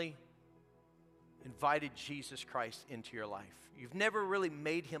personally invited Jesus Christ into your life. You've never really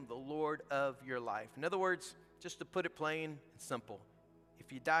made him the Lord of your life. In other words, just to put it plain and simple,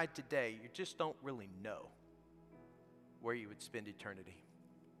 if you died today, you just don't really know where you would spend eternity.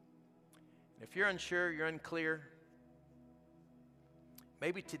 And if you're unsure, you're unclear,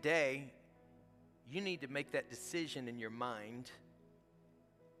 Maybe today you need to make that decision in your mind,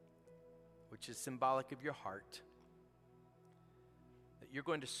 which is symbolic of your heart, that you're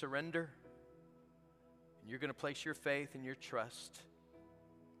going to surrender and you're going to place your faith and your trust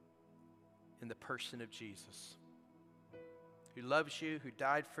in the person of Jesus, who loves you, who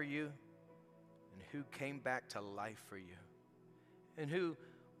died for you, and who came back to life for you, and who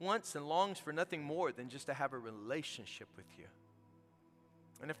wants and longs for nothing more than just to have a relationship with you.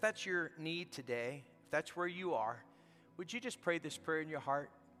 And if that's your need today, if that's where you are, would you just pray this prayer in your heart?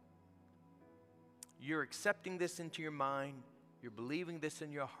 You're accepting this into your mind. You're believing this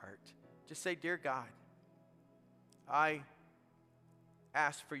in your heart. Just say, "Dear God, I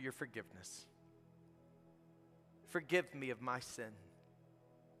ask for your forgiveness. Forgive me of my sin.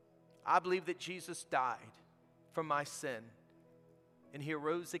 I believe that Jesus died for my sin, and he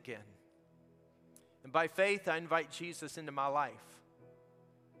arose again. And by faith, I invite Jesus into my life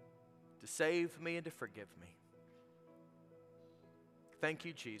to save me and to forgive me. Thank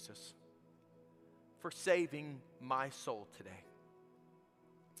you, Jesus, for saving my soul today."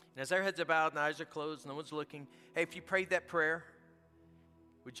 And as our heads are bowed and eyes are closed, no one's looking, hey, if you prayed that prayer,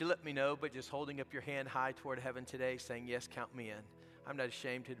 would you let me know by just holding up your hand high toward heaven today, saying, "Yes, count me in." I'm not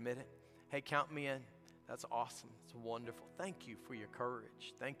ashamed to admit it. Hey, count me in. That's awesome. It's wonderful. Thank you for your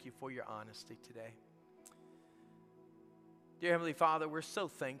courage. Thank you for your honesty today. Dear Heavenly Father, we're so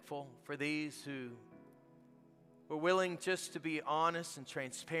thankful for these who were willing just to be honest and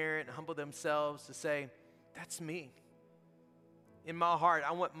transparent and humble themselves to say, "That's me. In my heart,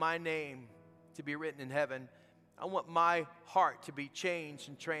 I want my name to be written in heaven. I want my heart to be changed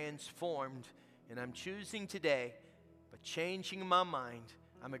and transformed. And I'm choosing today, by changing my mind,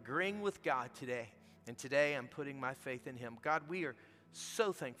 I'm agreeing with God today. And today I'm putting my faith in him." God, we are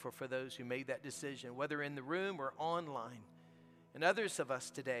so thankful for those who made that decision, whether in the room or online. And others of us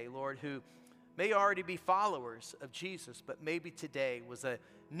today, Lord, who may already be followers of Jesus, but maybe today was a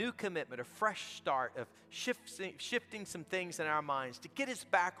new commitment, a fresh start of shifting some things in our minds to get us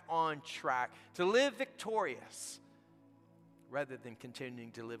back on track, to live victorious rather than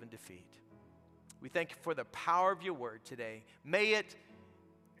continuing to live in defeat. We thank you for the power of your word today. May it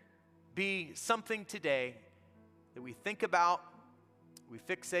be something today that we think about, we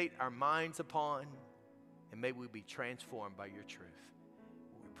fixate our minds upon, and may we be transformed by your truth.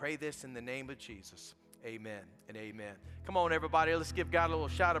 We pray this in the name of Jesus. Amen and amen. Come on, everybody. Let's give God a little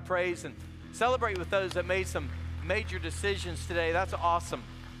shout of praise and celebrate with those that made some major decisions today. That's awesome.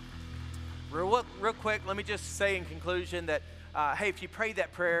 Real quick, let me just say in conclusion that, hey, if you prayed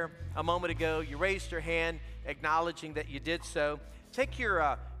that prayer a moment ago, you raised your hand acknowledging that you did so, take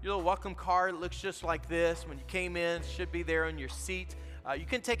your little welcome card. It looks just like this. When you came in, it should be there on your seat. You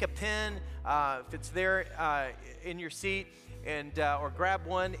can take a pen if it's there in your seat, and or grab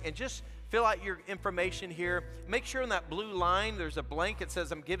one and just fill out your information here. Make sure on that blue line there's a blank that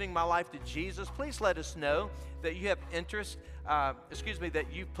says, "I'm giving my life to Jesus." Please let us know that you have interest, that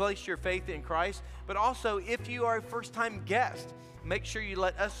you placed your faith in Christ. But also, if you are a first-time guest, make sure you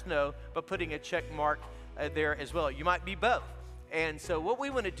let us know by putting a check mark there as well. You might be both. And so what we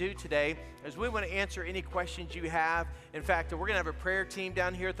want to do today is we want to answer any questions you have. In fact, we're going to have a prayer team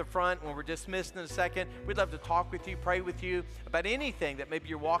down here at the front. When we're dismissed in a second, we'd love to talk with you, pray with you about anything that maybe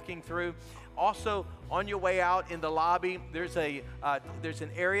you're walking through. Also, on your way out in the lobby, there's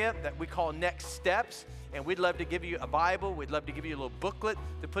an area that we call Next Steps. And we'd love to give you a Bible. We'd love to give you a little booklet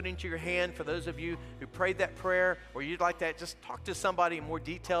to put into your hand for those of you who prayed that prayer, or you'd like that. Just talk to somebody in more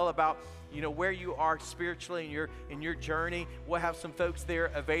detail about where you are spiritually in your journey. We'll have some folks there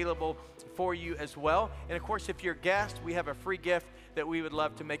available for you as well. And of course, if you're a guest, we have a free gift that we would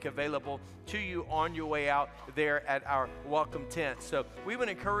love to make available to you on your way out there at our welcome tent. So we would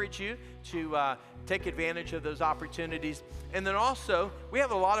encourage you to take advantage of those opportunities. And then also, we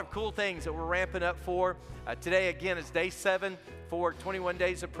have a lot of cool things that we're ramping up for. Today, again, is day 7 for 21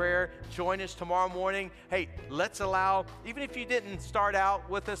 days of prayer. Join us tomorrow morning. Hey, let's allow, even if you didn't start out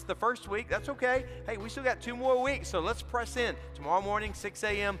with us the first week, that's okay. Hey, we still got 2 more weeks, so let's press in. Tomorrow morning, 6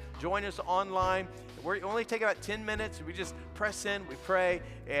 a.m., join us online. We only take about 10 minutes. We just press in, we pray,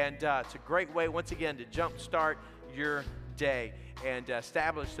 and it's a great way, once again, to jumpstart your day and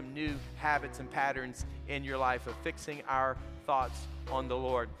establish some new habits and patterns in your life of fixing our thoughts on the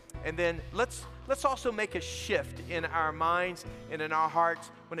Lord. And then let's also make a shift in our minds and in our hearts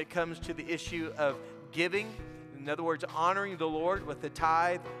when it comes to the issue of giving. In other words, honoring the Lord with the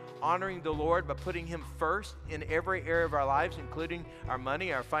tithe, honoring the Lord by putting him first in every area of our lives, including our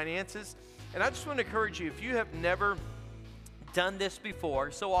money, our finances. And I just want to encourage you, if you have never done this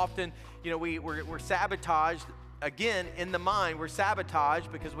before, so often, we're sabotaged again, in the mind, we're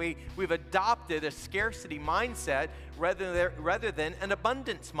sabotaged because we've adopted a scarcity mindset rather than an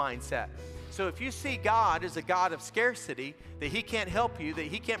abundance mindset. So if you see God as a God of scarcity, that He can't help you, that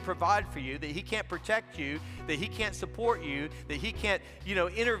He can't provide for you, that He can't protect you, that He can't support you, that He can't,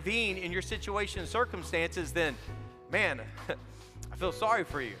 intervene in your situation and circumstances, then, man, I feel sorry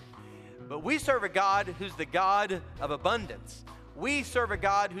for you. But we serve a God who's the God of abundance. We serve a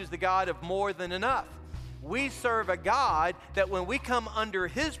God who's the God of more than enough. We serve a God that when we come under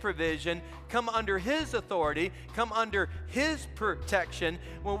His provision, come under His authority, come under His protection,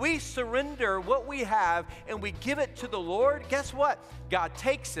 when we surrender what we have and we give it to the Lord, guess what? God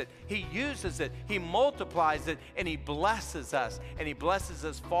takes it, He uses it, He multiplies it, and He blesses us. And He blesses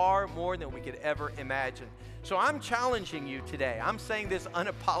us far more than we could ever imagine. So I'm challenging you today. I'm saying this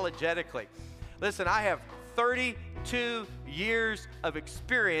unapologetically. Listen, I have 32 years of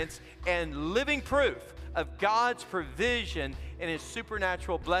experience and living proof of God's provision and His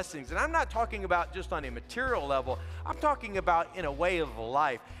supernatural blessings. And I'm not talking about just on a material level. I'm talking about in a way of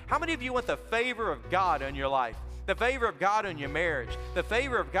life. How many of you want the favor of God on your life? The favor of God on your marriage, the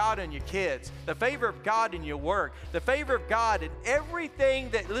favor of God on your kids, the favor of God in your work, the favor of God in everything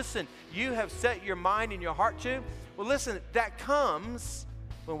that, listen, you have set your mind and your heart to? Well, listen, that comes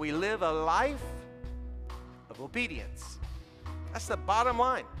when we live a life of obedience. That's the bottom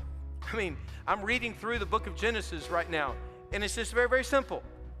line. I mean, I'm reading through the book of Genesis right now, and it's just very, very simple.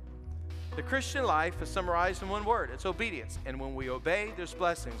 The Christian life is summarized in one word. It's obedience. And when we obey, there's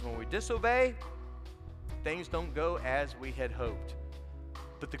blessings. When we disobey, things don't go as we had hoped.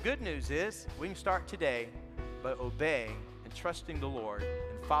 But the good news is we can start today by obeying and trusting the Lord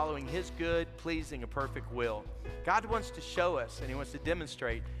and following His good, pleasing, and perfect will. God wants to show us, and He wants to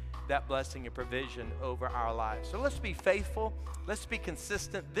demonstrate that blessing and provision over our lives. So let's be faithful. Let's be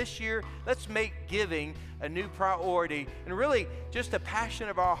consistent this year. Let's make giving a new priority and really just a passion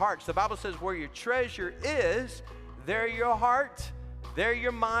of our hearts. The Bible says where your treasure is, there your heart, there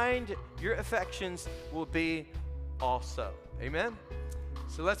your mind, your affections will be also. Amen?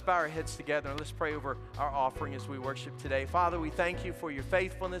 So let's bow our heads together and let's pray over our offering as we worship today. Father, we thank You for Your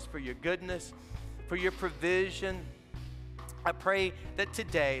faithfulness, for Your goodness, for Your provision. I pray that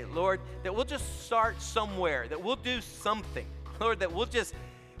today, Lord, that we'll just start somewhere, that we'll do something. Lord, that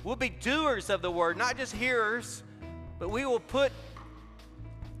we'll be doers of the word, not just hearers, but we will put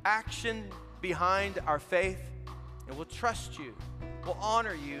action behind our faith, and we'll trust You. We'll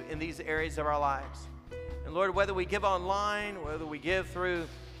honor You in these areas of our lives. And Lord, whether we give online, whether we give through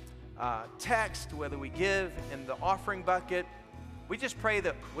text, whether we give in the offering bucket, we just pray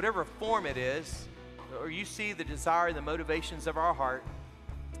that whatever form it is, or You see the desire and the motivations of our heart,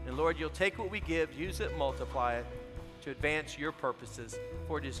 and Lord, You'll take what we give, use it, multiply it to advance Your purposes.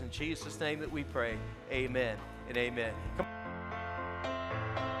 For it is in Jesus' name that we pray. Amen and amen. Come on.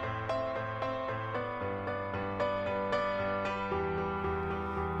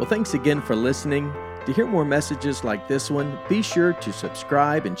 Well, thanks again for listening. To hear more messages like this one, be sure to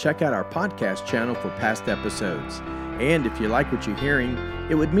subscribe and check out our podcast channel for past episodes. And if you like what you're hearing,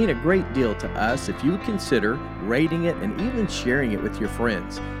 it would mean a great deal to us if you would consider rating it and even sharing it with your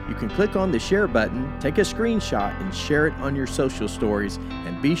friends. You can click on the share button, take a screenshot, and share it on your social stories,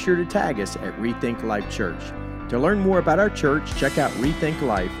 and be sure to tag us at Rethink Life Church. To learn more about our church, check out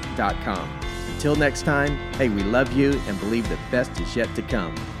rethinklife.com. Until next time, hey, we love you and believe the best is yet to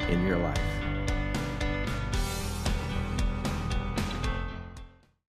come in your life.